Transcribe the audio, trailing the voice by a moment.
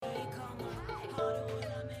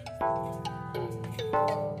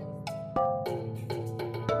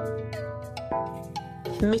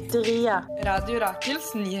Mytteriet. Radio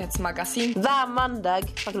Rakels nyhetsmagasin. Hver mandag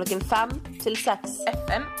fra klokken 5 til 6.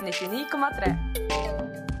 FM 99,3.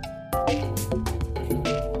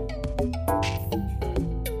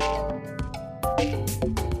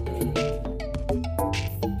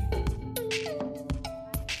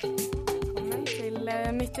 Velkommen til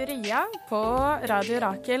Mytteriet på Radio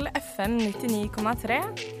Rakel FM 99,3.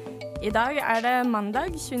 I dag det mandag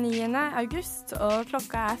 29. august, og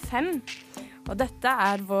klokka 5. Og dette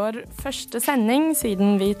vår første sending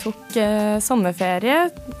siden vi tok sommerferie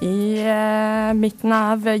i midten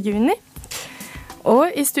av juni. Og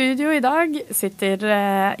i studio i dag sitter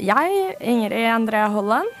jeg, Ingrid Andrea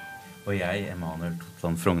Holland. Og jeg, Emanuel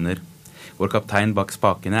Totland Frogner. Vår kaptein bak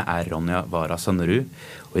spakene Ronja Vara Sannerud,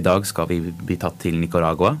 og i dag skal vi bli tatt til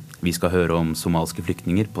Nicaragua. Vi skal høre om somalske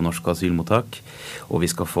flyktninger på norske asylmottak, og vi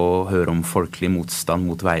skal få høre om folkelig motstand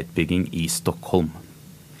mot veiutbygging i Stockholm.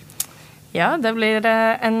 Ja, det blir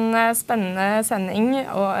en spennende sending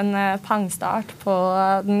og en pangstart på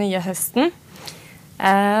den nye høsten.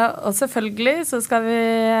 Og selvfølgelig så skal vi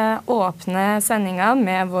åpne sendingen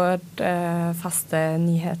med vårt faste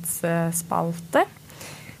nyhetsspalte,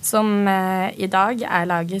 som i dag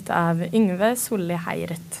laget av Yngve Solli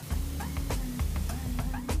Heiret.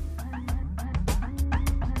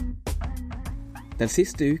 Den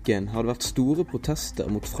siste uken har det vært store protester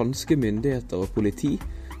mot franske myndigheter og politi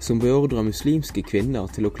som beordrer muslimske kvinner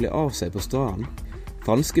til å kle av seg på stranden.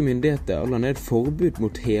 Franske myndigheter la ned forbud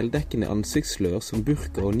mot heldekkende ansiktslør som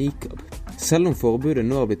burka og niqab. Selv om forbudet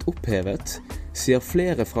nå har blitt opphevet, sier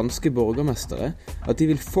flere franske borgermestere at de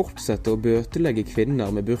vil fortsette å bøtelegge kvinner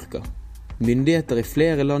med burka. Myndigheter i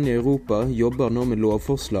flere land i Europa jobber nå med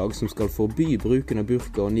lovforslag som skal forby bruken av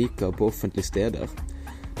burka og niqab på offentlige steder.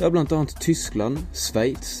 Det blant annet Tyskland,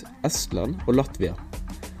 Sveits, Estland og Latvia.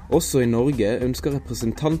 Også i Norge ønsker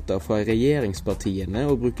representanter fra regjeringspartiene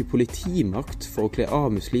å bruke politimakt for å kle av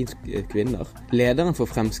muslimske kvinner. Lederen for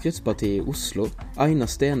Fremskrittspartiet i Oslo,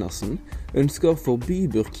 Einar Stenersen, ønsker å forby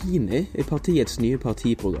burkini i partiets nye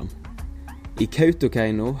partiprogram. I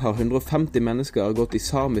Kautokeino har 150 mennesker gått i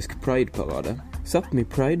samisk Pride-parade. Sápmi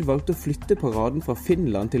Pride valgte å flytte paraden fra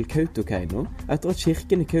Finland til Kautokeino etter at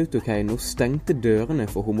kirken i Kautokeino stengte dørene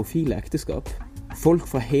for homofile ekteskap. Folk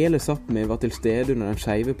fra hele Sápmi var til stede under den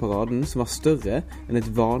skeive paraden som var større enn et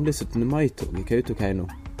vanlig 17. mai-tog i Kautokeino.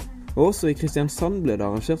 Også i Kristiansand ble det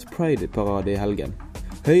arrangert Pride-parade i helgen.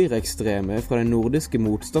 Høyreekstreme fra den nordiske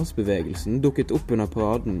motstandsbevegelsen dukket opp under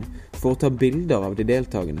paraden for å ta bilder av de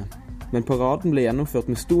deltagende. Men paraden ble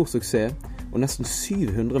gjennomført med stor suksess, og nesten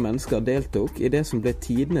 700 mennesker deltok i det som ble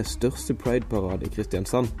tidenes største Pride-parade i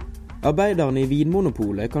Kristiansand. Arbeiderne i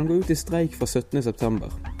Vinmonopolet kan gå ut i streik fra 17.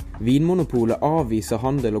 september. Vinmonopolet avviser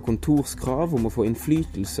handel og kontors krav om å få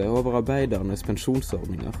innflytelse over arbeidernes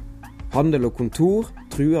pensjonsordninger. Handel og kontor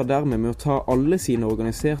truer dermed med å ta alle sine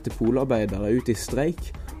organiserte polarbeidere ut i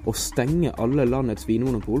streik og stenge alle landets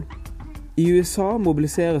vinmonopol. I USA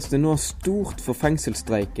mobiliseres det nå stort for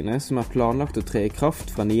fengselsstreikene som planlagt å tre i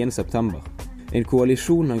kraft fra 9. september. En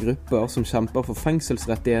koalisjon av grupper som kjemper for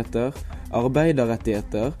fengselsrettigheter,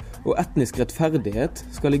 arbeiderrettigheter og etnisk rettferdighet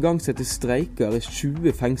skal i gang sette streiker i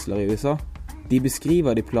 20 fengsler i USA. De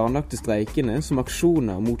beskriver de planlagte streikene som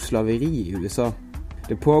aksjoner mot slaveri i USA.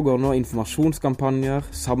 Det pågår nå informasjonskampanjer,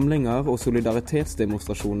 samlinger og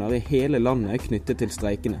solidaritetsdemonstrasjoner i hele landet knyttet til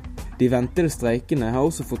streikene. De ventede streikene har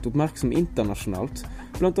også fått oppmerksom internasjonalt,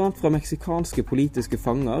 blant annet fra meksikanske politiske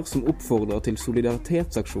fanger som oppfordrer til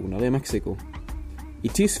solidaritetsaksjoner i Meksiko. I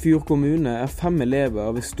Tysfjord kommune 5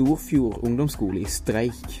 elever ved Storfjord ungdomsskole i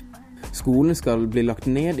streik. Skolen skal bli lagt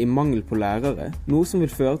ned i mangel på lærere, noe som vil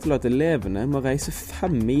føre til at elevene må reise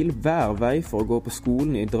 5 mil hver vei for å gå på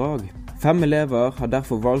skolen i Drag. 5 elever har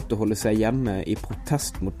derfor valgt å holde seg hjemme i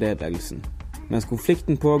protest mot nedleggelsen. Mens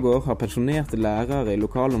konflikten pågår, har pensjonerte lærere i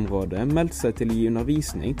lokalområdet meldt seg til å gi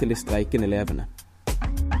undervisning til de streikende elevene.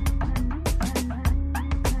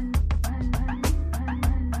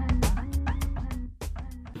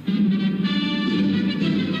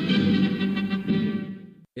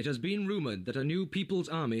 It has been rumored that a new People's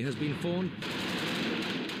Army has been formed.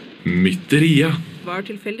 Mytteriet var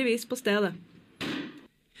tilfeldigvis på stedet.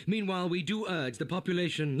 Meanwhile, we do urge the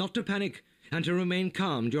population not to panic and to remain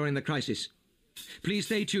calm during the crisis. Please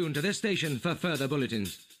stay tuned to this station for further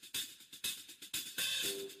bulletins.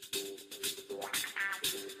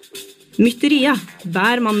 Mytteriet,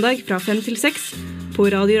 hver mandag fra 5 til 6 på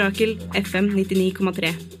Radio Rakel FM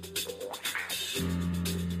 99,3.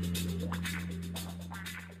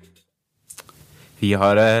 Vi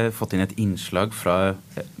har fått inn et innslag fra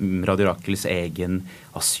Radio Rakels egen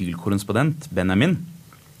asylkorrespondent, Benjamin.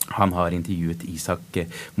 Han har intervjuet Isak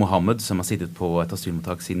Mohammed, som har sittet på et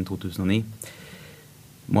asylmottak siden 2009.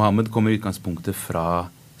 Mohammed kommer i utgangspunktet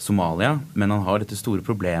fra Somalia, men han har dette store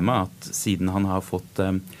problemet at siden han har fått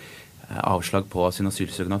avslag på sin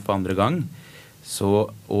asylsøknad for andre gang,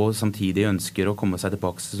 og samtidig ønsker å komme seg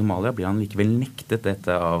tilbake til Somalia, blir han likevel nektet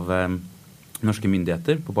dette av norske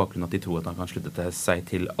myndigheter på bakgrunn av at de tror at han kan slutte seg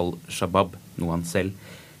til Al-Shabaab, noe han selv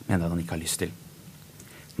mener at han ikke har lyst til.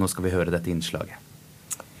 Nå skal vi høre dette innslaget.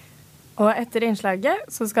 Og etter innslaget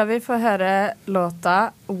så skal vi få høre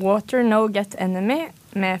låta Water No Get Enemy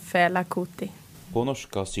med Fela Kuti. På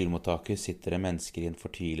norske asylmottaker sitter det mennesker i en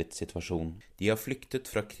fortvilet situasjon. De har flyktet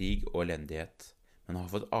fra krig og elendighet, men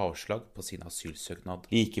har fått avslag på sin asylsøknad.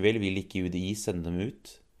 Likevel vil ikke UDI sende dem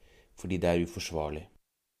ut, fordi det er uforsvarlig.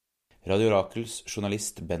 Radio Rakels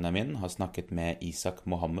journalist Benjamin har snakket med Isak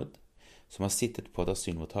Mohammed, som har sittet på et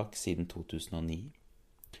asylmottak siden 2009.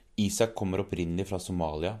 Isak kommer opprinnelig fra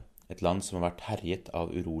Somalia, et land som har vært herjet av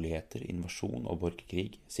uroligheter, invasjon og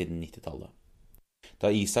borgerkrig siden 90-tallet. Da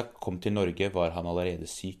Isak kom til Norge var han allerede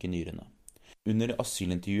syk i nyrene. Under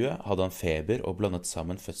asylintervjuet hadde han feber og blandet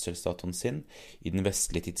sammen fødselsdatoen sin i den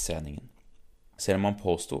vestlige tidsregningen. Selv om han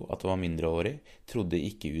påstod at han var mindreårig, trodde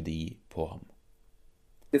ikke UDI på ham.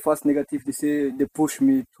 The first negative, they push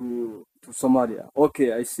me to Somalia.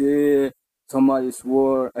 Okay, I say Somalia is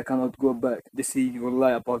war, I cannot go back. They say you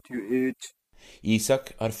lie about your age.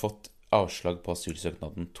 Isak har fått avslag på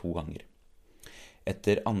asylsøknaden 2 ganger.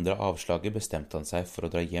 Etter andre avslaget bestemte han seg for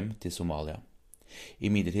å dra hjem til Somalia.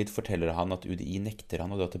 Imidlertid forteller han at UDI nekter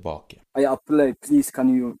han å dra tilbake. I apply, please can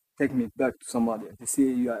you take me back to Somalia? They say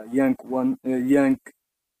you are young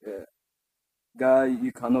guy,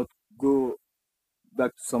 you cannot go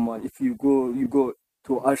back to Somalia. If you go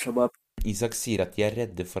to Al-Shabaab. Isak sier at de er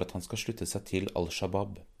redde for at han skal slutte seg til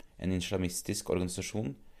Al-Shabaab, en islamistisk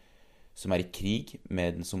organisasjon som er i krig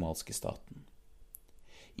med den somalske staten.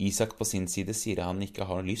 Isak på sin side sier at han ikke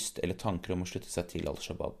har lyst eller tanker om å slutte seg til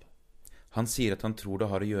Al-Shabaab. Han sier at han tror det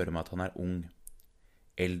har å gjøre med at han er ung.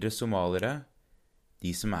 Eldre somalere,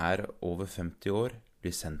 de som er over 50 år,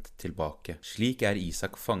 blir sendt tilbake. Slik er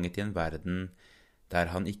Isak fanget i en verden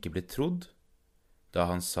der han ikke ble trodd, da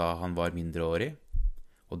han sa han var mindreårig,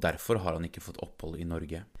 og derfor har han ikke fått opphold i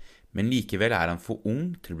Norge. Men likevel er han for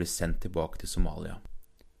ung til å bli sendt tilbake til Somalia.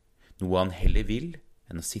 Noe han heller vil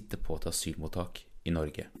enn å sitte på et asylmottak i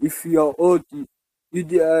Norge. If you are old,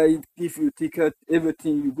 UDI give you ticket,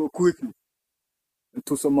 everything, you go quickly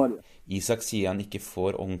to Somalia. Isak sier han ikke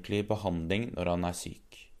får ordentlig behandling når han er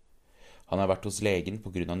syk. Han har vært hos legen på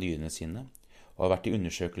grunn av nyrene sine, og har vært i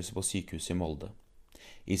undersøkelse på sykehuset i Molde.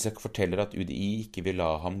 Isak forteller at UDI ikke vil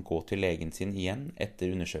la ham gå til legen sin igjen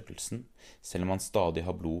etter undersøkelsen, selv om han stadig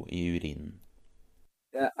har blod i urinen.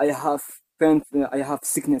 I have pain, I have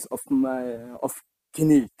sickness of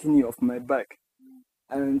kidney of my back.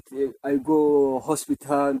 And I go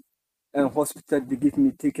hospital, and hospital they give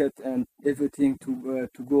me ticket and everything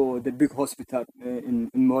to go the big hospital in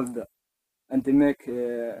Molde. And they make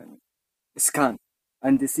a scan,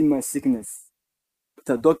 and they see my sickness.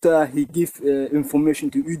 The doctor, he give information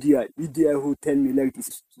to UDI who tell me like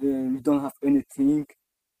this, you don't have anything,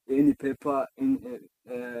 any paper, and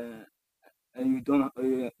you don't,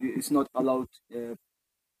 it's not allowed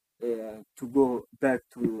to go back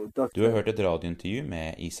to doctor. Du har hørt et radiointervju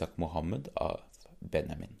med Isak Mohammed av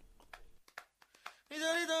Benjamin.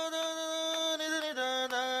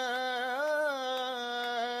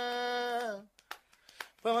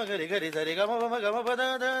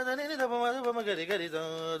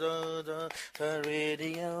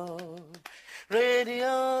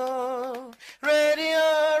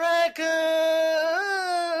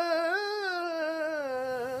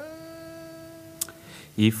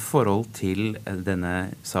 I forhold til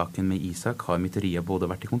denne saken med Isak har Mytteria både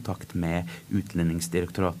vært i kontakt med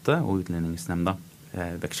Utlendingsdirektoratet og Utlendingsnemnda,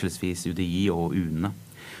 vekselvis UDI og UNE,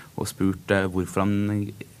 og spurt hvorfor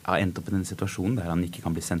han har endt opp i den situasjonen der han ikke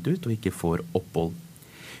kan bli sendt ut og ikke får opphold.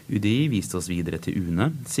 UDI viste oss videre til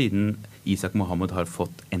UNE, siden Isak Mohammed har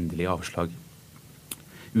fått endelig avslag.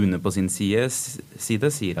 UNE på sin side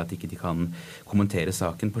sier at ikke de kan kommentere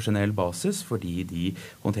saken på generell basis, fordi de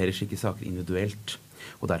håndterer slike saker individuelt,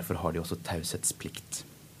 og derfor har de også taushetsplikt.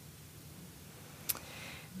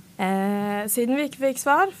 Siden vi ikke fikk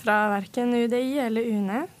svar fra hverken UDI eller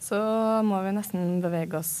UNE, så må vi nesten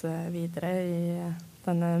bevege oss videre i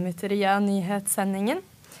denne Mytteria-nyhetssendingen.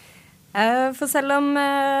 For selv om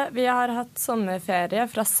vi har hatt sommerferie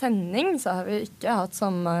fra sending, så har vi ikke hatt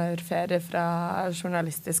sommerferie fra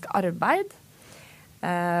journalistisk arbeid.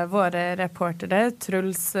 Våre reportere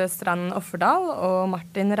Truls Strand Offerdal og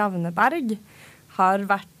Martin Ravneberg har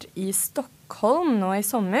vært i Stockholm nå i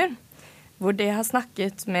sommer, hvor de har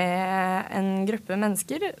snakket med en gruppe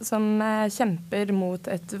mennesker som kjemper mot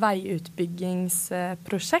et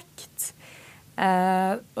veiutbyggingsprosjekt.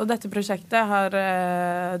 Og dette prosjektet har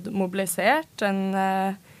mobilisert en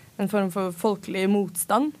form for folkelig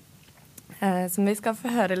motstand, som vi skal få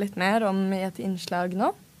høre litt mer om i et innslag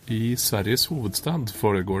nå. I Sveriges hovedstad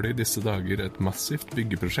foregår det i disse dager et massivt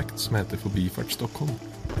byggeprosjekt som heter Förbifart Stockholm.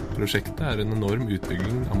 Prosjektet er en enorm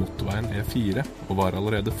utbygging av motorveien E4, og var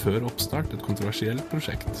allerede før oppstart et kontroversielt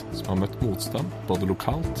prosjekt som har møtt motstand både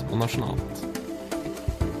lokalt og nasjonalt.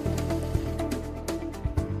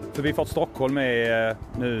 Förbifart Stockholm är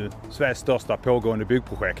nu Sveriges största pågående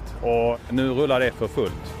byggprojekt och nu rullar det för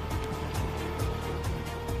fullt.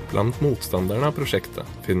 Blant motstanderne av prosjektet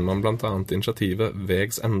finner man blant annet initiativet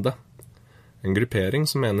Vägs ände, en gruppering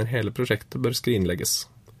som mener hele prosjektet bør skrinlegges.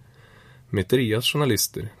 Mytterias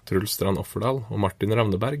journalister Truls Strand Offerdal og Martin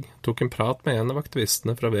Ravneberg tok en prat med en av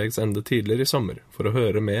aktivistene fra Vägs ände tidligere i sommer for å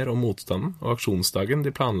høre mer om motstanden og aksjonsdagen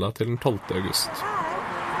de planla til den 12. august.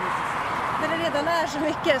 När det redan är så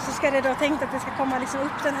mycket så ska det då tänkt att det ska komma liksom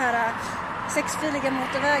upp den här sexfiliga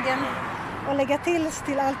motorvägen och lägga till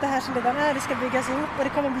allt det här som redan är. Det ska byggas ihop och det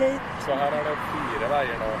kommer bli... Så här är det 4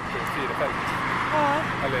 vägar och 4 fält? Ja.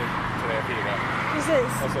 Eller 3-4?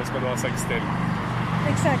 Precis. Och så ska du ha 6 till?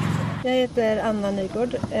 Exakt. Jag heter Anna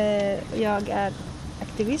Nygård. Jag är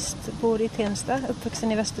aktivist, bor i Tensta,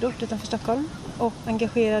 uppvuxen i Västerort utanför Stockholm och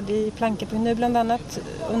engagerad i Planka.nu bland annat,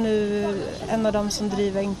 och nu en av dem som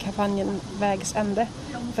driver kampanjen Vägs ände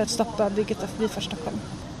för att stoppa bygget av Förbifart Stockholm.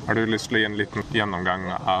 Har du lust att ge en liten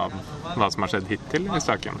genomgång av vad som har skett hittills i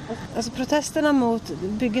saken? Alltså protesterna mot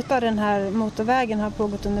bygget av den här motorvägen har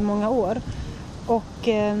pågått under många år, och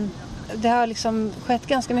det har liksom skett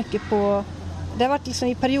ganska mycket på... Det har varit liksom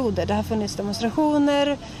i perioder. Det har funnits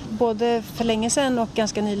demonstrationer både för länge sedan och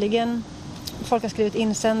ganska nyligen. Folk har skrivit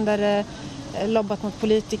insändare, lobbat mot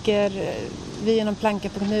politiker. Vi genom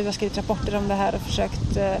Planka.nu har skrivit rapporter om det här och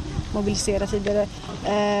försökt mobilisera tidigare.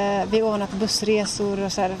 Vi har ordnat bussresor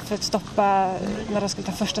och så här för att stoppa när de skulle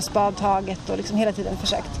ta första spadtaget, och liksom hela tiden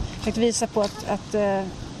försökt visa på att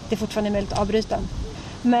det fortfarande är möjligt att avbryta.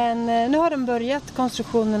 Men nu har de börjat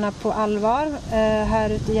konstruktionerna på allvar. Här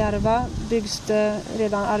ute i Järva byggs det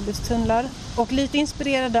redan arbetstunnlar. Och lite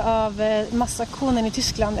inspirerade av massaktionen i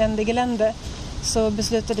Tyskland, Ende Gelände, så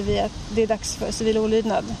beslutade vi att det är dags för civil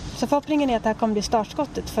olydnad. Så förhoppningen är att det här kommer bli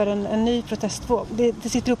startskottet för en ny protestvåg. Det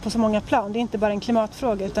sitter upp på så många plan. Det är inte bara en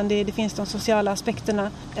klimatfråga, utan det finns de sociala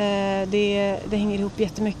aspekterna. Det hänger ihop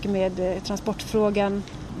jättemycket med transportfrågan.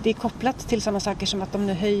 Det är kopplat till sådana saker som att de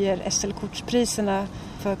nu höjer SL-kortspriserna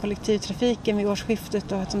för kollektivtrafiken vid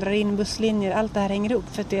årsskiftet och att de drar in busslinjer. Allt det här hänger ihop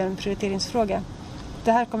för att det är en prioriteringsfråga.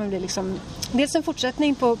 Det här kommer bli liksom dels en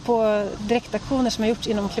fortsättning på direktaktioner som har gjorts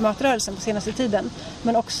inom klimatrörelsen på senaste tiden,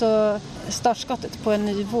 men också startskottet på en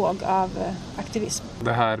ny våg av aktivism.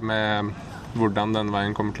 Det här med hvordan den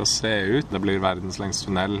veien kommer til å se ut. Det blir verdens lengste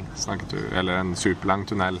tunnel, eller en superlang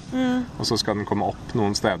tunnel. Och så ska den komma upp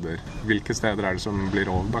någon steder. Vilka städer är det som blir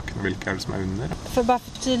över backen och vilka är det som är under? För bara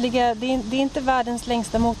förtydliga, det är inte världens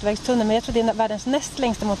längsta motorvägstunnel, men jag tror det är världens näst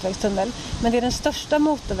längsta motorvägstunnel. Men det är den största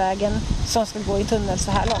motorvägen som ska gå i tunnel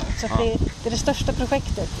så här långt. Så det är det största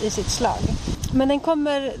projektet i sitt slag. Men den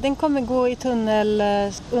kommer gå i tunnel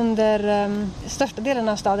under största delen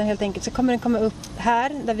av staden helt enkelt. Så kommer den komma upp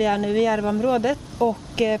här där vi är nu i Järvaområdet, och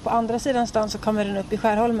på andra sidan stan så kommer den upp i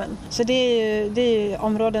Skärholmen. Så det är ju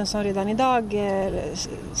områden som redan idag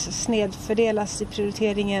snedfördelas i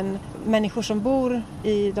prioriteringen. Människor som bor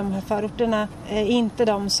i de här förorterna är inte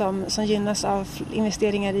de som gynnas av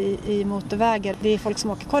investeringar i motorvägar. Det är folk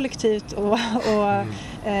som åker kollektivt och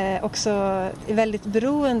också är väldigt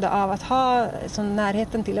beroende av att ha sån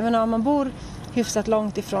närheten till. Även om man bor hyfsat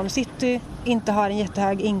långt ifrån city, inte har en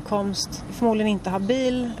jättehög inkomst, förmodligen inte har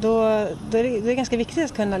bil, då är det ganska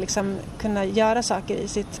viktigt att kunna göra saker i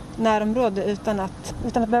sitt närområde utan att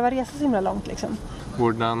behöva resa så himla långt. Liksom.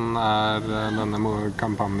 Hvordan är denna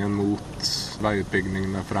kampanjen mot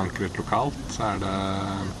veiutbyggingene förankret lokalt? Är det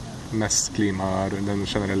mest den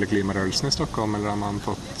generella klimarörelsen i Stockholm, eller har man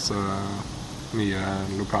fått mye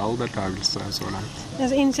lokal deltagelse så långt?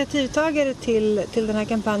 Alltså, initiativtagare till den här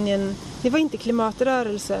kampanjen, det var inte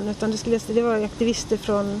klimatrörelsen, utan det var aktivister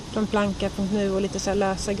från Planka.nu och lite så här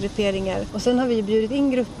lösa grupperingar. Och sen har vi bjudit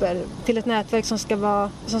in grupper till ett nätverk som ska vara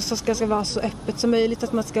så öppet som möjligt.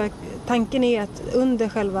 Tanken är att under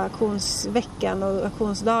själva aktionsveckan och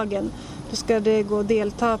aktionsdagen då ska det gå att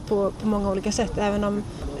delta på många olika sätt, även om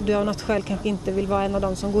du av något skäl kanske inte vill vara en av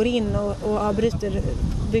dem som går in och avbryter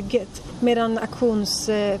bygget. Medan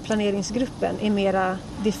aktionsplaneringsgruppen är mera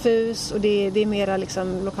diffus och det är mera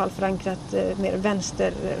liksom lokalförankrat, mer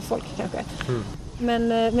vänsterfolk kanske.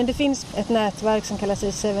 Men det finns ett nätverk som kallar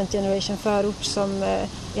sig Seventh Generation Förort som är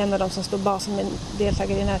en av dem som står bakom en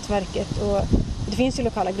deltagare i nätverket. Och det finns ju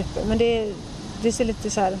lokala grupper, men det ser lite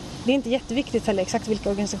så här, det är inte jätteviktigt heller exakt vilka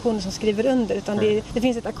organisationer som skriver under, utan det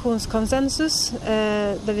finns ett aktionskonsensus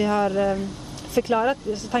där vi har förklarat,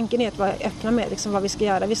 så tanken är att vara öppna med liksom vad vi ska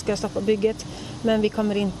göra. Vi ska stoppa bygget, men vi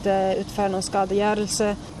kommer inte utföra någon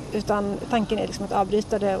skadegörelse, utan tanken är liksom att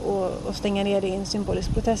avbryta det och stänga ner det i en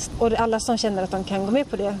symbolisk protest. Och alla som känner att de kan gå med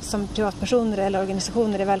på det som privatpersoner eller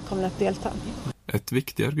organisationer är välkomna att delta. Ett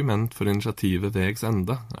viktigt argument för initiativet Vägs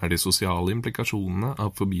ände är de sociala implikationerna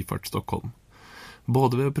av Förbifart Stockholm.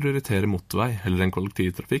 Både ved å prioritere motorvei eller en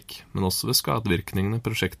kollektivtrafik, men også ved skadevirkningene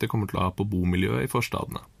projektet kommer til å ha på bomiljøet i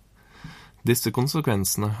forstadene. Disse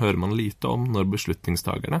konsekvenserna hör man lite om när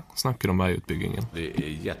beslutningstagarna snackar om vägutbyggingen. Det är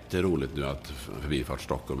jätteroligt nu att Förbifart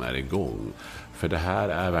Stockholm är igång. För det här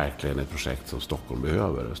är verkligen ett projekt som Stockholm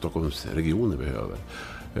behöver, Stockholms regioner behöver.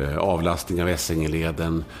 Avlastning av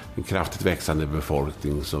Essingeleden, en kraftigt växande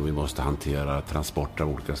befolkning som vi måste hantera, transporter av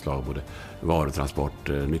olika slag, både varutransport,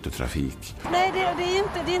 nyttotrafik. Nej,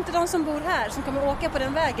 det är inte de som bor här som kommer åka på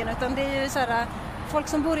den vägen, utan det är ju så här, folk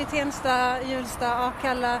som bor i Tensta, Hjulsta,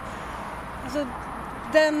 Akalla. Alltså,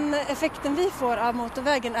 den effekten vi får av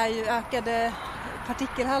motorvägen är ju ökade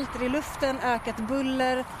partikelhalter i luften, ökat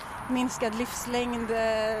buller, minskad livslängd,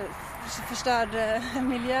 förstörd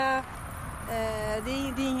miljö. Det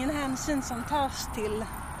är ingen hänsyn som tas till,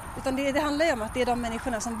 utan det handlar ju om att det är de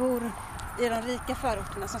människorna som bor i de rika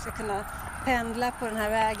förorterna som ska kunna pendla på den här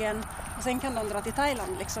vägen, och sen kan de dra till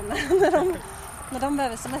Thailand liksom, när de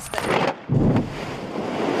behöver semester.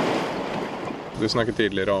 Du snackade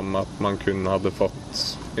tidigare om att man kunde ha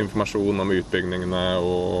fått information om utbyggningarna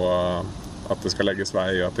och att det ska läggas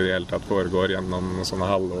väg och att det i hela tatt foregår genom sådana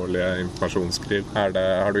halvårliga informationsskriv.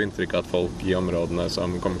 Har du intryck att folk i områdena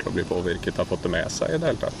som kommer att bli påverkat har fått det med sig i det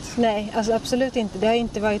hela tatt? Nej, alltså absolut inte. Det har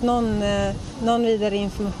inte varit någon vidare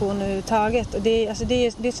information överhuvudtaget. Och det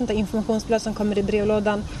är ett sånt där informationsblad som kommer i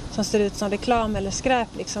brevlådan som ser ut som reklam eller skräp.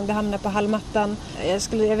 Liksom. Det hamnar på hallmattan.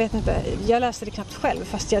 Jag vet inte, jag läser det knappt själv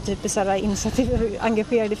fast jag typ är så här insatt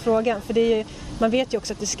engagerad i frågan. För man vet ju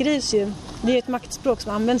också att det skrivs ju, det är ett maktspråk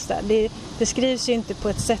som används där. Det skrivs ju inte på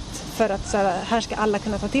ett sätt för att så här ska alla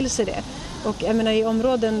kunna ta till sig det. Och jag menar, i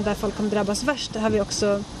områden där folk kommer drabbas värst har vi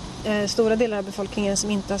också stora delar av befolkningen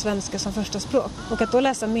som inte har svenska som första språk. Och att då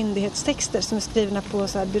läsa myndighetstexter som är skrivna på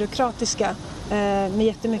så här byråkratiska med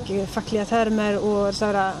jättemycket fackliga termer och så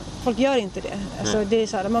här, folk gör inte det. Alltså, det är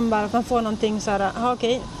så här, man får någonting så här,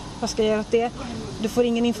 okej, vad ska jag göra åt det? Du får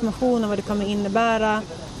ingen information om vad det kommer innebära.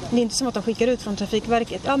 Det är inte som att de skickar ut från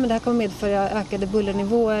Trafikverket. Ja, men det här kommer medföra ökade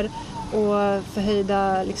bullernivåer och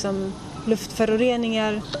förhöjda liksom,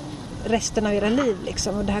 luftföroreningar resten av era liv.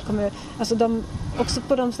 Liksom. Och det här kommer, alltså också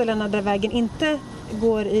på de ställena där vägen inte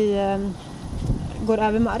går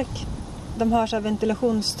över mark. De har så här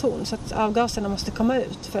ventilationstorn så att avgaserna måste komma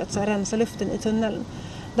ut för att så här, rensa luften i tunneln.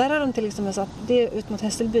 Där har de till exempel satt, det är ut mot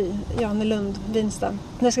Hässelby, Janelund, Vinsta.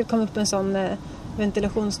 Där ska det komma upp en sån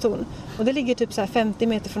ventilationstorn. Och det ligger typ så här 50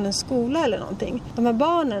 meter från en skola eller någonting. De här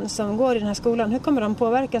barnen som går i den här skolan, hur kommer de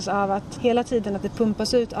påverkas av att hela tiden att det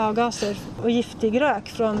pumpas ut avgaser och giftig rök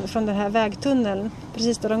från den här vägtunneln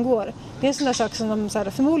precis där de går? Det är en sån där sak som de så här,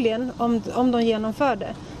 förmodligen, om de genomför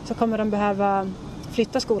det, så kommer de behöva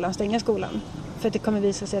flytta skolan, stänga skolan. För att det kommer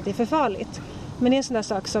visa sig att det är för farligt. Men det är en sån där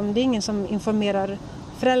sak som, det är ingen som informerar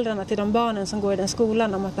föräldrarna till de barnen som går i den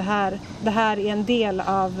skolan om att det här är en del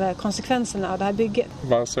av konsekvenserna av det här bygget.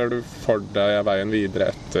 Vad ser du för dig är vägen vidare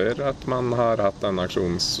efter att man har haft den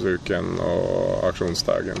aktionsveckan och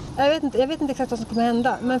aktionsdagen? Jag vet inte exakt vad som kommer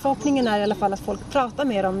hända, men förhoppningen är i alla fall att folk pratar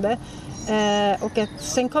mer om det. Och att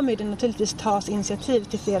sen kommer det naturligtvis tas initiativ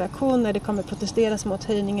till fler aktioner. Det kommer protesteras mot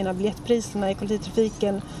höjningen av biljettpriserna i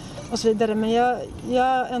kollektivtrafiken och så vidare. Men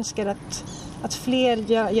jag önskar att fler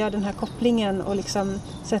gör den här kopplingen och liksom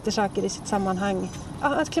sätter saker i sitt sammanhang.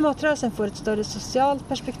 Att klimatrörelsen får ett större socialt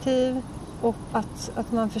perspektiv och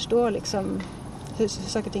att man förstår liksom hur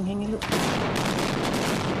saker och ting hänger ihop.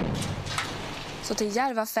 Så till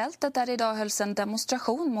Järvafältet där idag hölls en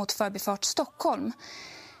demonstration mot Förbifart Stockholm.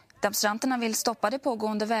 Demonstranterna vill stoppa det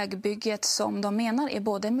pågående vägbygget som de menar är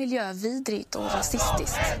både miljövidrigt och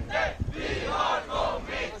rasistiskt.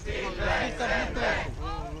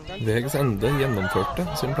 Vägs ände genomförde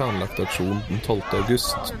sin planlagda aktion den 12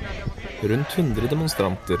 august. Runt 100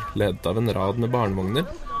 demonstranter ledda av en rad med barnvogner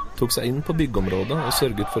tok seg inn på byggeområdet og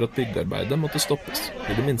sørget for at byggearbeidet måtte stoppes,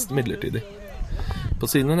 i det minste midlertidig. På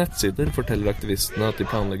sine nettsider forteller aktivistene at de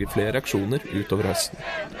planlegger flere aksjoner utover høsten.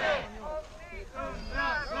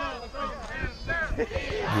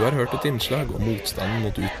 Du har hørt et innslag om motstanden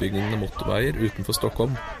mot utbyggingen av motorveier utenfor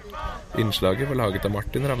Stockholm. Innslaget var laget av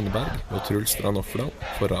Martin Ravneberg og Truls Strand Offerdal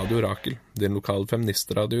for Radio Rakel, din lokale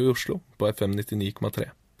feministradio i Oslo, på FM 99,3.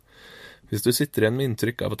 Hvis du sitter igjen med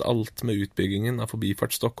inntrykk av at alt med utbyggingen av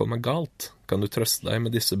Forbifart Stockholm er galt, kan du trøste deg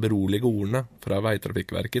med disse berolige ordene fra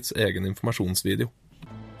Veitrafikkverkets egen informasjonsvideo.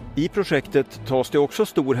 I projektet tas det också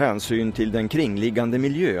stor hänsyn till den kringliggande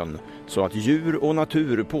miljön så att djur och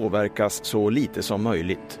natur påverkas så lite som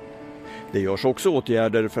möjligt. Det görs också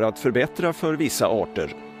åtgärder för att förbättra för vissa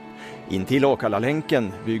arter. Intill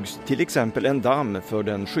Akalla-länken byggs till exempel en damm för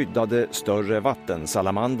den skyddade större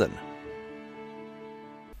vattensalamandern.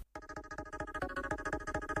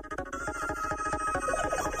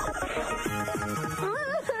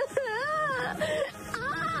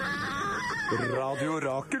 Radio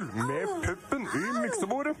Rakel med puppen i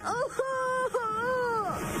miksebordet.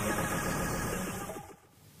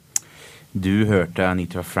 Du hørte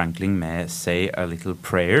Anita Franklin med Say a Little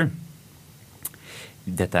Prayer.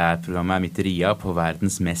 Dette programmet Mytteria på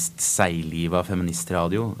verdens mest seigliva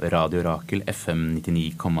feministradio, Radio Rakel FM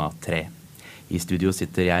 99,3. I studio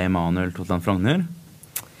sitter jeg, Emanuel Totland Frogner.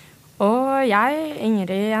 Og jeg,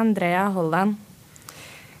 Ingrid Andrea Holland.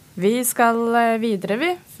 Vi skal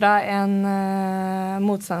videre fra en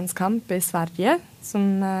motstandskamp i Sverige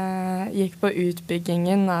som gikk på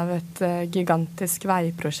utbyggingen av et gigantisk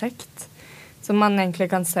veiprosjekt som man egentlig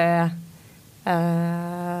kan se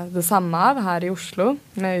det samme av her i Oslo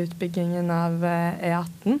med utbyggingen av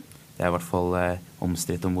E18. Det I hvert fall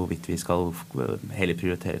omstridt om hvorvidt vi skal heller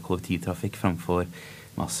prioritere kollektivtrafikk framfor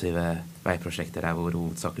massive veiprosjekter der hvor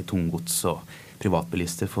hovedsakelig tunggods og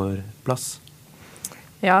privatbilister får plass.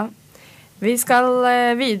 Ja, vi skal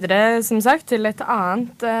videre, som sagt, til et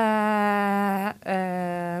annet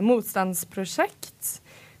motstandsprosjekt.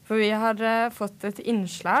 For vi har fått et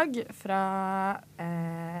innslag fra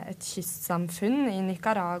et kystsamfunn i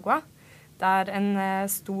Nicaragua, der en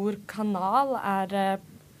stor kanal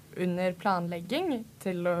under planlegging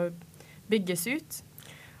til å bygges ut.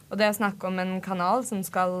 Og det snakk om en kanal som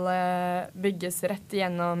skal bygges rett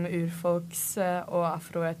gjennom urfolks og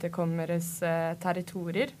afroetterkommeres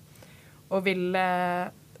territorier, og vil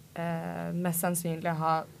mest sannsynlig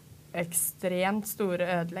ha ekstremt store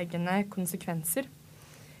ødeleggende konsekvenser.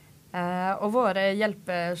 Og våre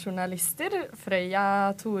hjelpejournalister,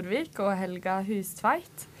 Frøya Torvik og Helga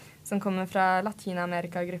Hustveit, som kommer fra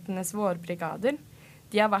Latinamerikagruppenes vårbrigader,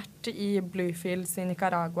 de har vært i Bluefields i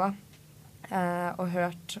Nicaragua, og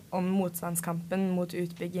hørt om motstandskampen mot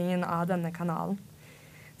utbyggingen av denne kanalen.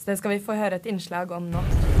 Så det skal vi få høre et innslag om nå.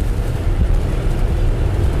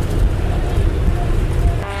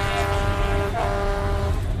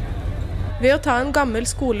 Ved å ta en gammel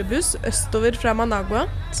skolebuss østover fra Managua,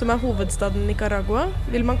 som hovedstaden Nicaragua,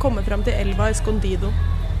 vil man komme fram til elva Escondido.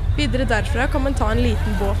 Videre derfra kan man ta en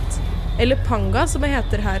liten båt, eller panga som det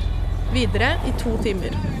heter her, videre i 2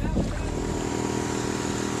 timer.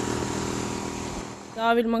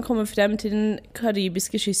 Da vil man komme frem til den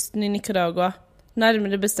karibiske kysten i Nicaragua,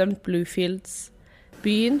 nærmere bestemt Bluefields.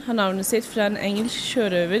 Byen har navnet sitt fra en engelsk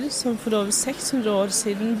sjørøver som for over 600 år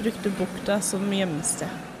siden brukte bukta som gjemmested.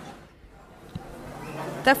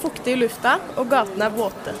 Det fuktig i lufta, og gatene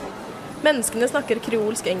våte. Menneskene snakker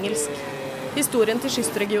kreolsk engelsk. Historien til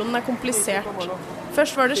kystregionen komplisert.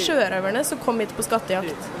 Først var det sjørøverne som kom hit på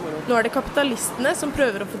skattejakt. Nå det kapitalistene som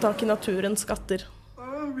prøver å få tak i naturens skatter.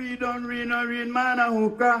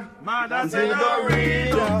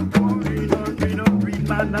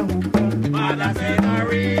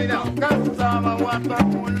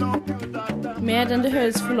 Mer enn det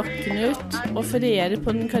høres forlokkende ut å feriere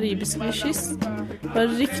på den karibiske kyst, var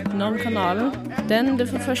ryktene om kanalen, den det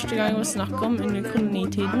for første gang var snakk om under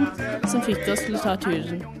kolonitiden, som fikk oss til å ta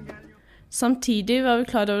turen. Samtidig var vi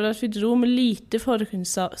klar over at vi dro med lite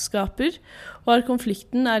forkunnskaper, og at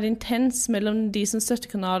konflikten intens mellom de som støtter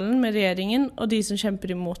kanalen med regjeringen og de som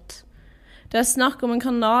kjemper imot. Det snakk om en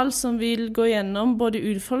kanal som vil gå gjennom både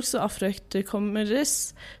urfolks og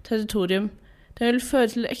afroetterkommeres territorium. Den vil føre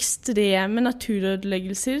til ekstreme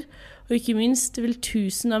naturødeleggelser, og ikke minst vil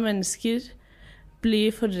tusen av mennesker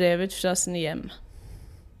bli fordrevet fra sine hjem.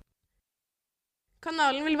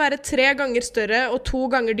 Kanalen vil være 3 ganger større og 2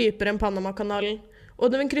 ganger dypere enn Panama-kanalen,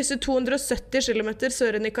 og den vil krysse 270 km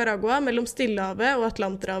sør i Nicaragua mellom Stillehavet og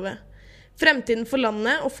Atlanterhavet. Fremtiden for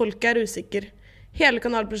landet og folket usikker. Hele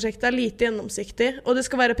kanalprosjektet lite gjennomsiktig, og det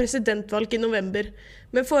skal være presidentvalg i november.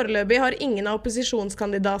 Men foreløpig har ingen av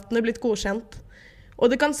opposisjonskandidatene blitt godkjent. Og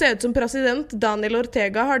det kan se ut som president Daniel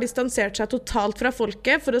Ortega har distansert seg totalt fra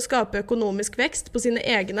folket for å skape økonomisk vekst på sine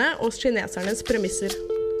egne og kinesernes premisser.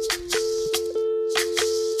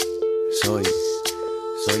 Soy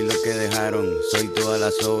lo que dejaron, soy todas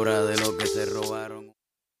las obras de lo que se robaron.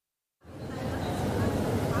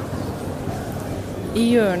 I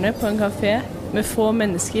hjørnet på en kafé med få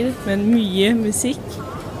mennesker, men mye musikk,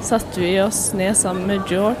 satte vi oss ned sammen med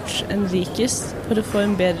George Enriquez for å få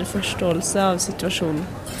en bedre forståelse av situasjonen.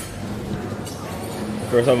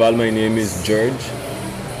 First of all, my name is George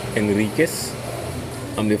Enriquez.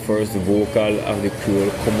 I'm the first vocal of the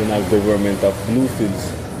Creole Communal Government of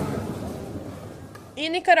Bluefields. I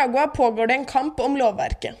Nicaragua pågår det en kamp om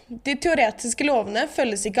lovverket. De teoretiske lovene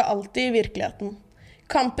følges ikke alltid i virkeligheten.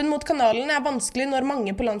 Kampen mot kanalen er vanskelig når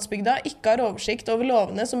mange på landsbygda ikke har oversikt over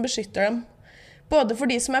lovene som beskytter dem. Både for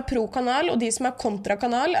de som er pro-kanal og de som er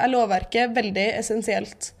kontra-kanal er lovverket veldig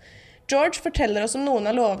essensielt. George forteller oss om noen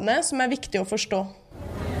av lovene som er viktig å forstå.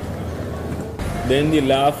 Then the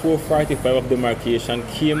law 445 of demarcation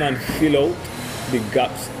came and fill out the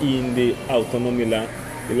gaps in the autonomy law.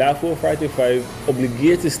 The law 445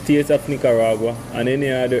 obligates the state of Nicaragua and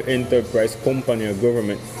any other enterprise, company or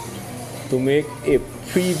government to make a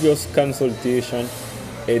previous consultation,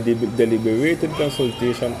 a deliberated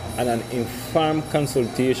consultation and an informed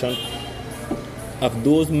consultation of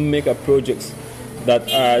those mega projects that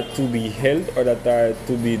are to be held or that are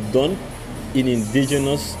to be done in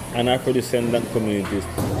indigenous and Afro-descendant communities.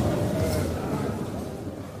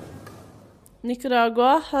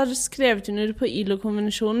 Nicaragua har skrevet under på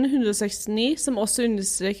ILO-konvensjonen 169, som også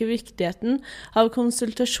understreker viktigheten av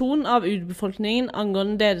konsultasjon av urbefolkningen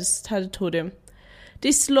angående deres territorium.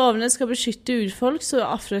 Disse lovene skal beskytte urfolks og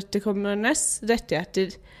afroetterkommernes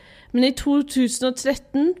rettigheter. Men i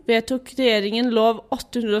 2013 vedtok regjeringen lov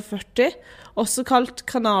 840, også kalt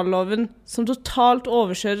kanalloven, som totalt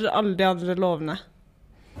overkjører alle de andre lovene.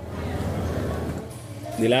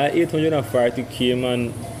 The law 840 came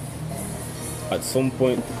and at some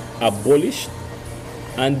point abolished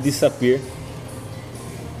and disappeared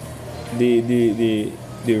the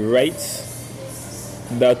rights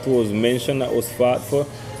that was mentioned, that was fought for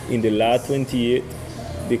in the Law 28,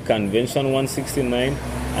 the Convention 169,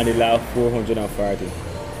 and the Law 440.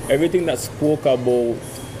 Everything that spoke about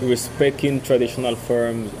respecting traditional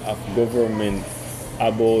forms of government,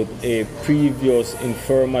 about a previous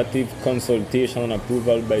informative consultation and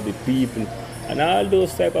approval by the people, and all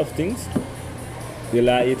those type of things, the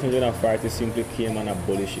Law 840 simply came and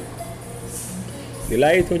abolished it. The Law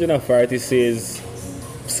 840 says,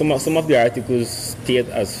 some of the articles state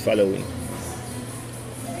as following.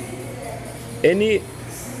 Any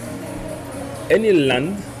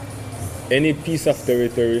land, any piece of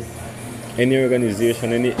territory, any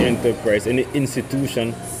organization, any enterprise, any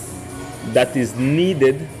institution that is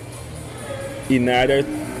needed in order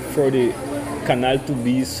for the canal to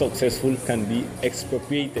be successful can be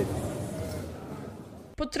expropriated.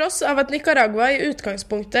 På tross av at Nicaragua i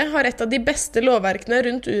utgangspunktet har et av de beste lovverkene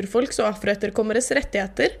rundt urfolks og afroetterkommeres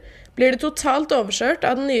rettigheter, blir det totalt overkjørt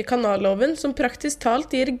av den nye kanalloven som praktisk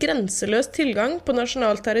talt gir grenseløs tilgang på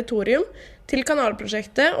nasjonalt territorium til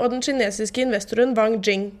kanalprosjektet og den kinesiske investoren Wang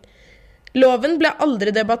Jing. Loven ble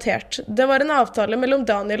aldri debattert. Det var en avtale mellom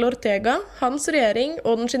Daniel Ortega, hans regjering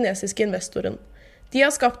og den kinesiske investoren. De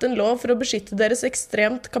har skapt en lov for å beskytte deres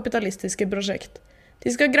ekstremt kapitalistiske prosjekt. De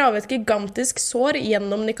skal grave et gigantisk sår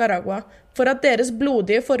gjennom Nicaragua, for at deres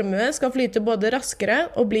blodige formue skal flyte både raskere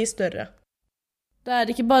og bli større. Det er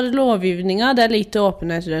ikke bare lovgivninga det er lite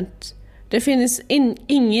åpenhet rundt. Det finnes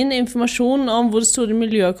ingen informasjon om hvor store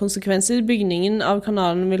miljøkonsekvenser bygningen av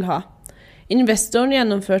kanalen vil ha. Investoren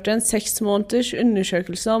gjennomførte en 6 måneders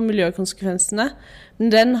undersøkelse om miljøkonsekvensene, men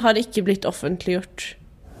den har ikke blitt offentliggjort.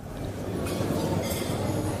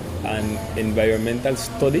 An environmental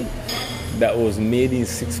study that was made in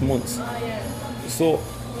 6 months. So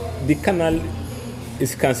the canal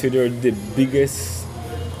is considered the biggest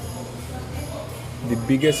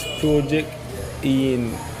project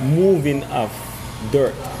in moving of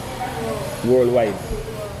dirt worldwide.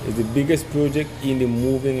 It's the biggest project in the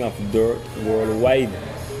moving of dirt worldwide.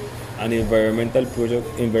 An environmental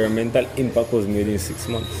impact was made in 6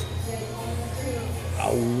 months.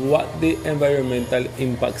 What the environmental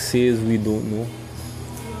impact says, we don't know,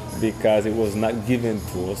 because it was not given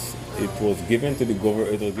to us. It was given to the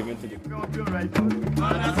government. It was given to the...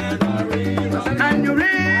 And you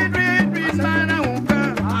read,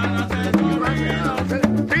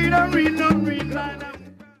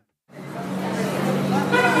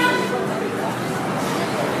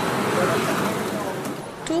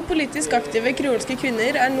 politisk aktive kreolske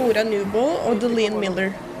kvinner Nora Newbold og Dolene Miller.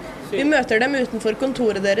 Vi møter dem utenfor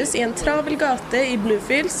kontoret deres I en travel gate I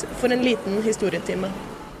Bluefields for en liten historietime.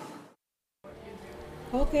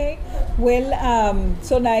 Okay, well,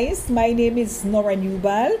 so nice. My name is Nora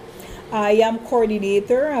Newbold. I am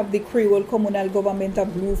coordinator of the Creole Communal Government of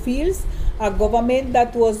Bluefields, a government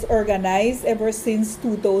that was organized ever since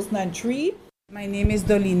 2003. My name is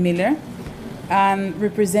Dolene Miller. I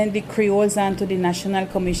represent the Creoles to the National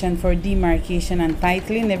Commission for Demarcation and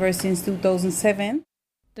Titling ever since 2007.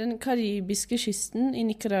 Den karibiske kysten I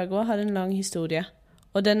Nicaragua har en lang historie,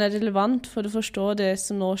 og den relevant for å forstå det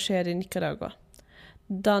som nå skjer I Nicaragua.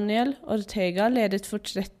 Daniel Ortega ledet for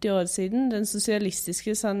 30 år siden den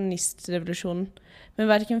sosialistiske sandinistrevolusjonen, men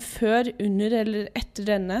hverken før, under eller etter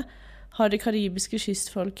denne har det karibiske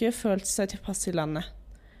kystfolket følt seg tilpass I landet.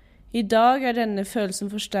 I dag denne følelsen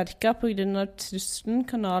forsterket på grunn av trusselen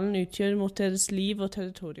kanalen utgjør mot deres liv og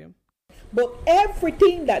territorium. But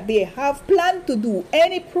everything that they have planned to do,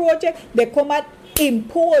 any project, they come and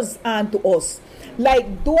impose onto us.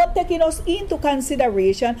 Like, don't taking us into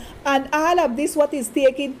consideration, and all of this what is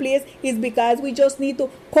taking place is because we just need to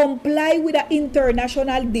comply with the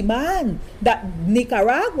international demand that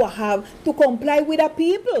Nicaragua have to comply with the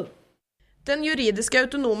people. Den juridiske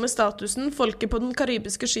autonome statusen folket på den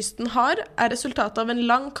karibiske kysten har, resultatet av en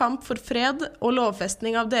lang kamp for fred og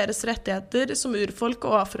lovfestning av deres rettigheter som urfolk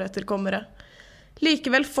og afroetterkommere.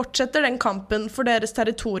 Likevel fortsetter den kampen for deres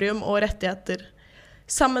territorium og rettigheter.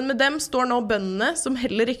 Sammen med dem står nå bøndene, som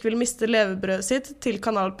heller ikke vil miste levebrødet sitt til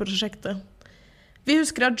kanalprosjektet. Vi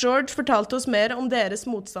husker at George fortalte oss mer om deres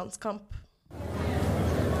motstandskamp.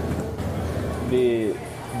 The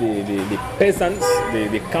peasants,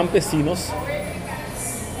 the campesinos,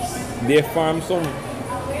 they farm some,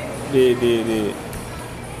 de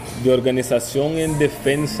organización en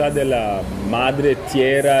defensa de la madre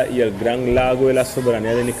tierra y el gran lago de la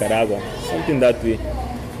soberanía de Nicaragua. Something that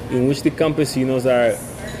in which the campesinos are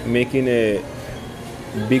making a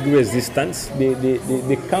big resistance.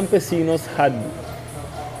 The campesinos had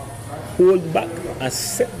pulled back and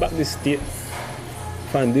set back the state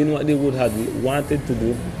from doing what they would have wanted to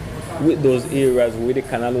do with those areas where the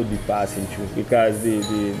canal would be passing through, because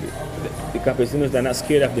the campesinos are not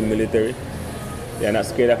scared of the military, they are not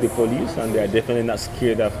scared of the police, and they are definitely not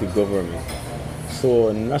scared of the government.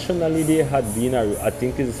 So nationally they had been, I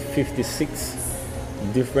think it's 56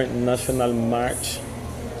 different national march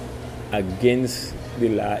against the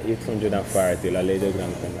La 840, La Ley de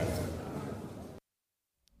Gran Canal.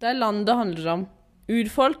 Det landet det handler om.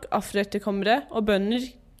 Urfolk, afroetterkommere og bønder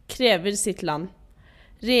krever sitt land.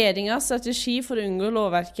 Regjeringens strategi for å unngå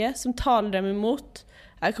lovverket som taler dem imot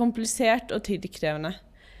komplisert og tidkrevende.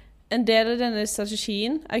 En del av denne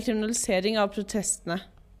strategien kriminalisering av protestene.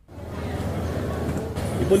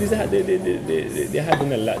 The police they had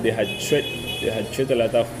done a lot. They had threatened a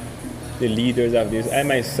lot of the leaders of this. I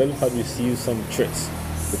myself have received some threats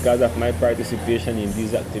because of my participation in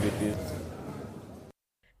these activities.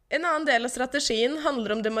 En annen del av strategien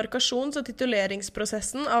handler om demarkasjons- og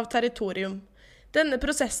tituleringsprosessen av territorium. Denne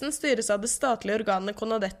prosessen styres av det statlige organet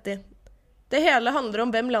Conadetti. Det hele handler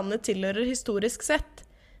om hvem landet tilhører historisk sett.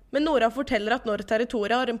 Men Nora forteller at når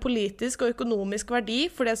territoriet har en politisk og økonomisk verdi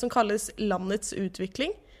for det som kalles landets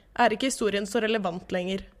utvikling, ikke historien så relevant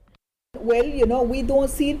lenger. Well, we don't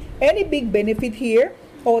see any big benefit here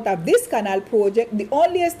out of this canal project. The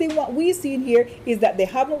only thing what we see here is that they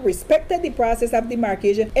haven't respected the process of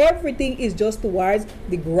demarcation. Everything is just towards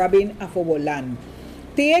the grabbing of our land.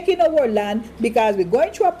 Taking our land because we're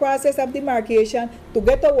going through a process of demarcation to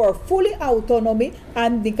get our fully autonomy,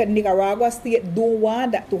 and the Nicaragua state don't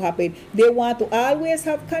want that to happen. They want to always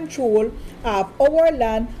have control of our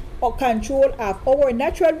land or control of our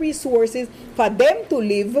natural resources for them to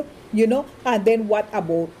live, and then what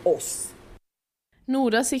about us?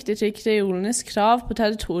 Nora sikter til kreolenes krav på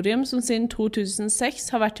territorium som siden 2006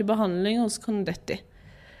 har vært til behandling hos Conadetti.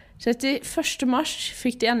 31. mars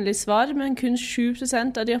fikk de endelig svar, men kun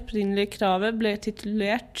 7% av de opprinnelige kravet ble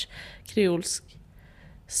titulert kreolsk.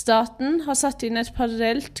 Staten har satt inn et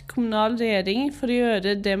parallelt kommunal regjering for å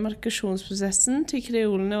gjøre demarkasjonsprosessen til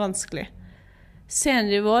kreolene vanskelig.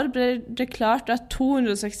 Senere I vår ble det klart at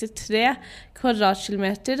 263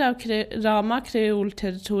 kvadratkilometer av Rama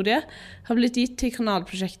kreolterritoriet har blitt gitt til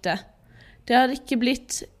kanalprosjektet. Det har ikke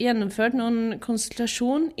blitt gjennomført noen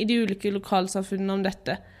konsultasjon I de ulike lokalsamfunnene om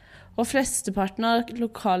dette, og flesteparten av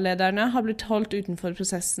lokallederne har blitt holdt utenfor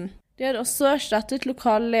prosessen. De har også erstattet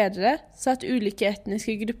lokale ledere, satt ulike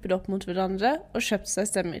etniske grupper opp mot hverandre og kjøpt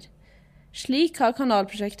seg stemmer. Slik har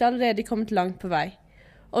kanalprosjektet allerede kommet langt på vei.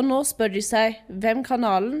 Og nå spør de seg hvem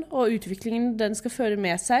kanalen og utviklingen den skal føre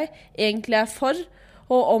med seg egentlig for,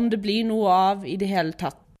 og om det blir noe av I det hele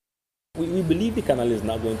tatt. We believe the canal is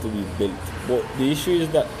not going to be built, but the issue is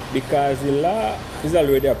that because the law is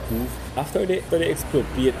already approved, after they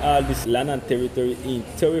expropriate all this land and territory in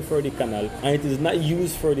theory for the canal, and it is not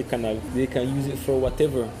used for the canal, they can use it for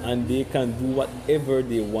whatever, and they can do whatever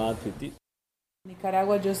they want with it.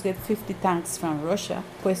 Nicaragua just get 50 tanks from Russia.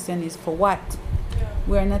 Question is for what?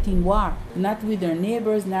 We are not in war, not with our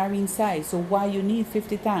neighbors, nor inside. So why you need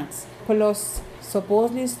 50 tanks? Plus,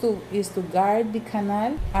 supposedly is to guard the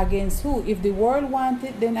canal against who? If the world wants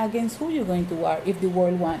it, then against who you're going to war? If the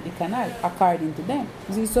world wants the canal, according to them.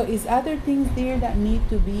 See, so it's other things there that need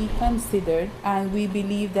to be considered, and we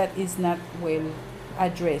believe that is not well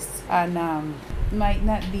addressed and might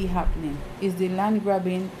not be happening. Is the land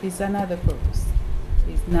grabbing is another purpose.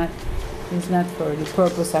 It's not for the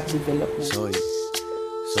purpose of development.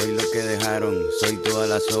 Soy lo que dejaron, soy toda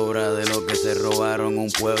la sobra de lo que se robaron, un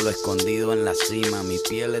pueblo escondido en la cima, mi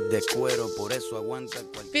piel es de cuero, por eso aguanta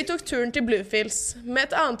cualquier... Vi tok turen til Bluefields, med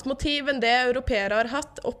et annet motiv enn det europeere har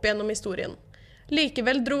hatt opp gjennom historien.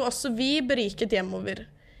 Likevel dro også vi beriket hjemover.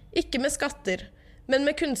 Ikke med skatter, men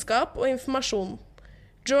med kunnskap og informasjon.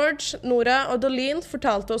 George, Nora og Dolin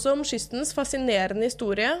fortalte oss om kystens fascinerende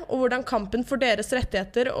historie, og hvordan kampen for deres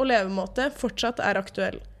rettigheter og levemåte fortsatt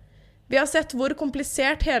aktuell. Vi har sett hvor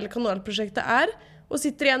komplisert hele kanalprosjektet og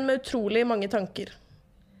sitter igjen med utrolig mange tanker.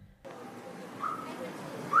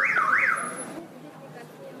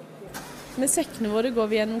 Med sekkene våre går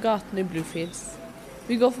vi gjennom gaten I Bluefields.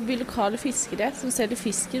 Vi går forbi lokale fiskere som selger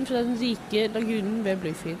fisken fra den rike lagunen ved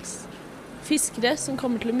Bluefields. Fiskere som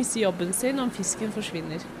kommer til å miste jobben sin om fisken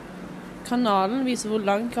forsvinner. Kanalen viser hvor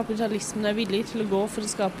langt kapitalismen villig til å gå for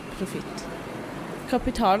å skape profitt.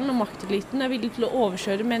 Kapitalen og makteliten villig til å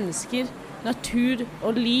overkjøre mennesker, natur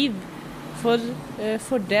og liv for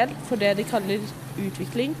fordel for det de kaller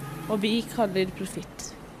utvikling, og vi kaller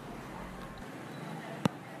profitt.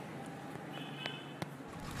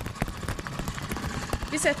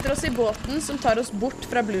 Vi setter oss I båten som tar oss bort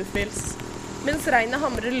fra Bluefields. Mens regnet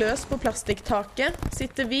hamrer løs på plastiktaket,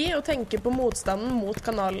 sitter vi og tenker på motstanden mot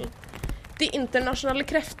kanalen. De internasjonale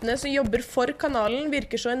kreftene som jobber for kanalen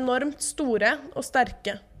virker så enormt store og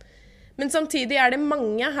sterke. Men samtidig det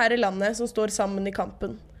mange her I landet som står sammen I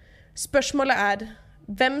kampen. Spørsmålet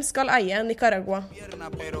hvem skal eie Nicaragua? Tú no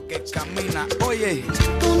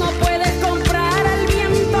puedes comprar el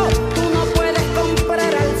viento, tú no puedes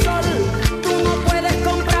comprar el sol, tú no puedes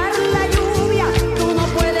comprar la lluvia, tú no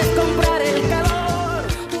puedes comprar el calor.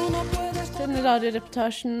 Denne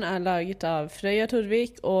radioreportasjen laget av Frøya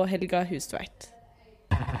Torvik og Helga Hustveit.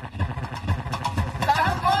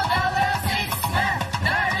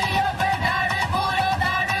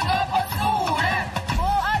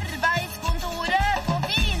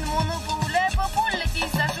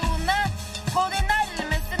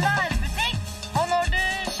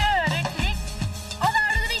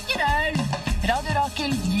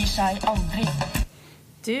 Aldri.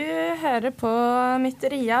 Du hører på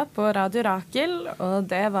Mytteria på Radio Rakel, og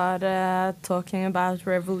det var Talking About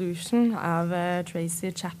Revolution av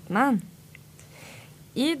Tracy Chapman.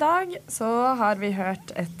 I dag så har vi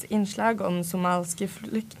hørt et innslag om somalske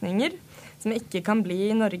flyktninger som ikke kan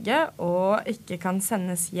bli I Norge og ikke kan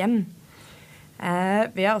sendes hjem.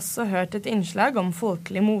 Vi har også hørt et innslag om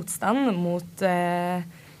folkelig motstand mot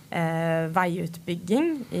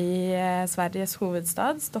veiutbygging I Sveriges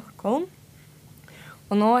hovedstad, Stockholm.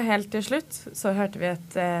 Og nå helt til slutt så hørte vi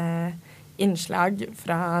et innslag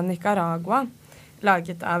fra Nicaragua,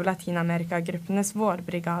 laget av Latinamerikagruppenes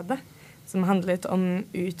vårbrigade, som handlet om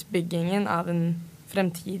utbyggingen av en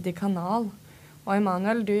fremtidig kanal. Og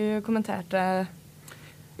Emanuel, du kommenterte...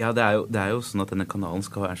 Ja, det jo sånn at denne kanalen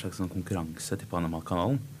skal være en slags konkurranse til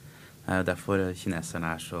Panama-kanalen. Derfor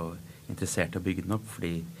kineserne så interessert I å bygge den opp,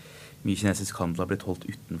 fordi mye kinesisk handel har blitt holdt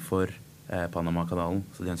utenfor Panama-kanalen,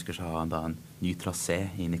 så de ønsker seg å ha en ny trasé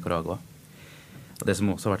I Nicaragua. Og det som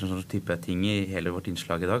også har vært en sånn type ting I hele vårt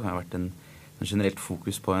innslag I dag, har vært en generelt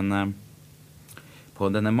fokus på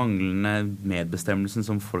denne manglende medbestemmelsen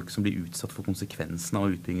som folk som blir utsatt for konsekvensene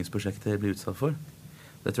av utbyggingsprosjekter blir utsatt for.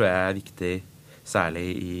 Det tror jeg viktig, særlig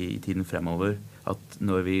I tiden fremover, at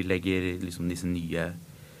når vi legger liksom disse nye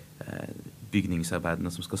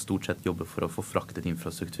bygningsarbeidene som skal stort sett jobbe for å få fraktet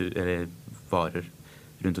infrastruktur eller varer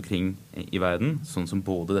rundt omkring I verden, sånn som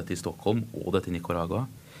både dette I Stockholm og dette I Nicaragua,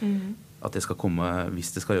 at det skal komme,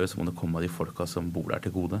 hvis det skal gjøres, så må det komme av de folka som bor der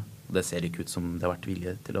til gode. Og det ser ikke ut som det har vært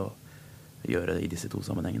vilje til å gjøre det I disse to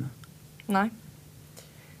sammenhengene.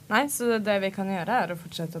 Nei, så det vi kan gjøre å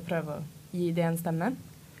fortsette å prøve å gi det en stemme.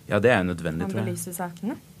 Ja, det er nødvendig, Man tror jeg. belyser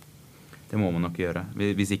sakene. Det må man nok gjøre.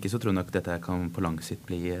 Hvis ikke så tror jeg nok dette kan på lang sikt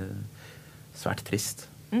bli svært trist.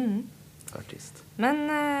 Svært trist. Men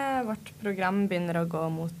vårt program begynner å gå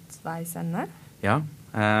mot veis ende. Ja,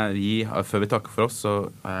 før vi takker for oss,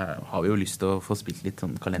 så har vi jo lyst til å få spilt litt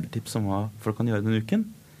sånn kalendertips om hva folk kan gjøre denne uken.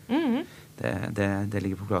 Det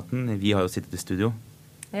ligger på platen. Vi har jo sittet i studio.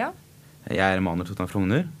 Ja. Jeg er Emanuel Totan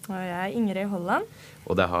Frogner. Og jeg er Ingrid Holland.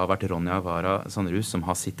 Og det har vært Ronja Vara Sanderud som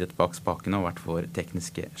har sittet bak spakene og vært vår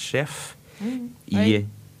tekniske sjef.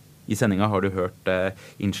 I sendinga har du hørt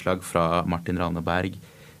innslag fra Martin Raneberg,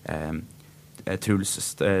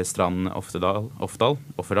 Truls Strand Offerdal,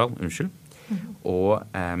 unnskyld. Og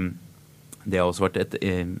det har også vært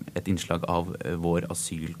et innslag av vår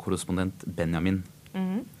asylkorrespondent Benjamin.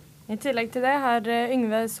 I tillegg til det har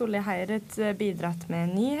Yngve Solli Heiret bidratt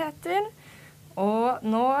med nyheter. Og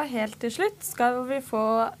nå helt til slutt skal vi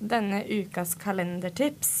få denne ukas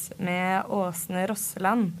kalendertips med Åsne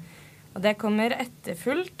Rosseland. Og det kommer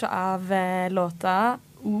etterfulgt av låta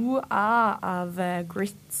OA av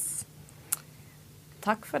Grits.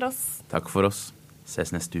 Takk for oss. Takk for oss.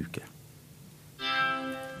 Ses neste uke.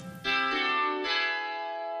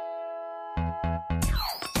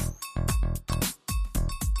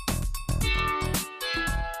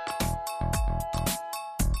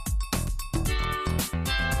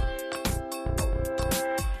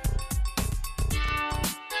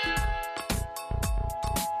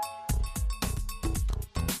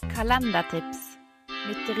 Kalendertips.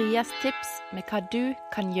 Mytterias tips med hva du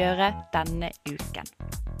kan gjøre denne uken.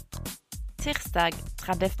 Tirsdag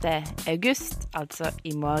 30. august, altså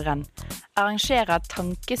i morgen, arrangerer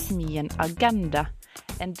Tankesmien Agenda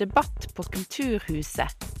en debatt på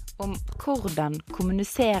Kulturhuset om hvordan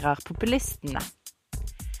kommuniserer populistene.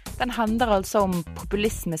 Den handler altså om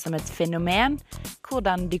populisme som et fenomen,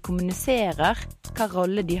 hvordan de kommuniserer, hva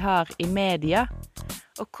rolle de har i media,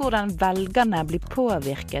 og hvordan velgerne blir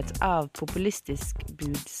påvirket av populistisk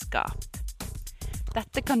budskap.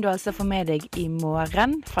 Dette kan du altså få med deg i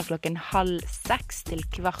morgen fra 5:30 til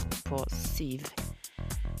 5:15.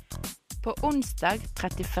 På onsdag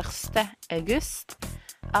 31. august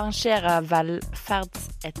arrangerer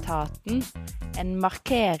Velferdsetaten en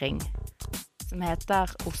markering som heter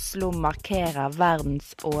Oslo markerer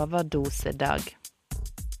verdens overdosedag.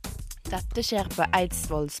 Dette skjer på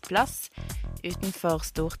Eidsvolls plass utenfor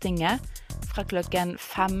Stortinget fra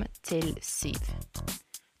 5 til 7.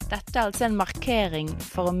 Dette er altså en markering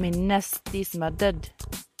for å minnes de som har dødd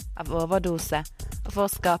av overdose, og for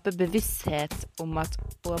å skape bevissthet om at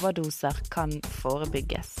overdoser kan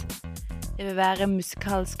forebygges. Det vil være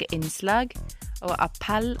musikalske innslag og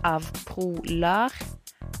appell av Pro-LAR,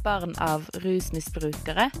 barn av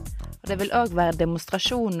rusmisbrukere, og det vil også være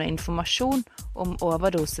demonstrasjon og informasjon om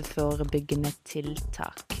overdoseforebyggende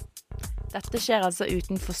tiltak. Dette skjer altså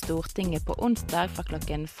utenfor Stortinget på onsdag fra 5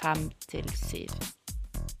 til 7.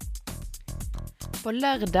 På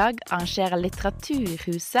lørdag arrangerer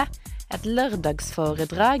Litteraturhuset et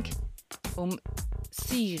lørdagsforedrag om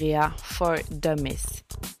Syria for Dummies.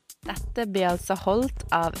 Dette blir altså holdt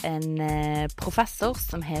av en professor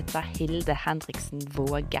som heter Hilde Henriksen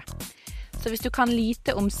Våge. Så hvis du kan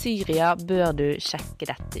lite om Syria, bør du sjekke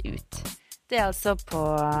dette ut. Det er altså på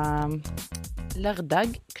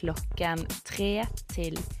lørdag 3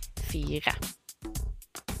 til 4.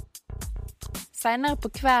 Senere på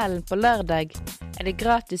kvelden på lørdag er det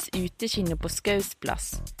gratis utekino på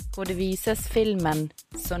Skausplass, hvor det vises filmen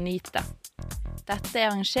Sonita. Dette er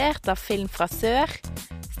arrangert av Film fra Sør,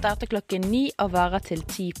 starter 9 og varer til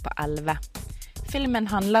 10 på 11. Filmen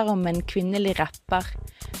handler om en kvinnelig rapper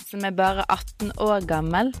som er bare 18 år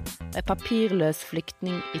gammel og er papirløs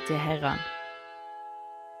flyktning i Teheran.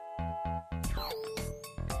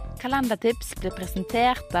 Kalendertips blir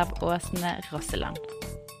presentert av Åsne Rosseland.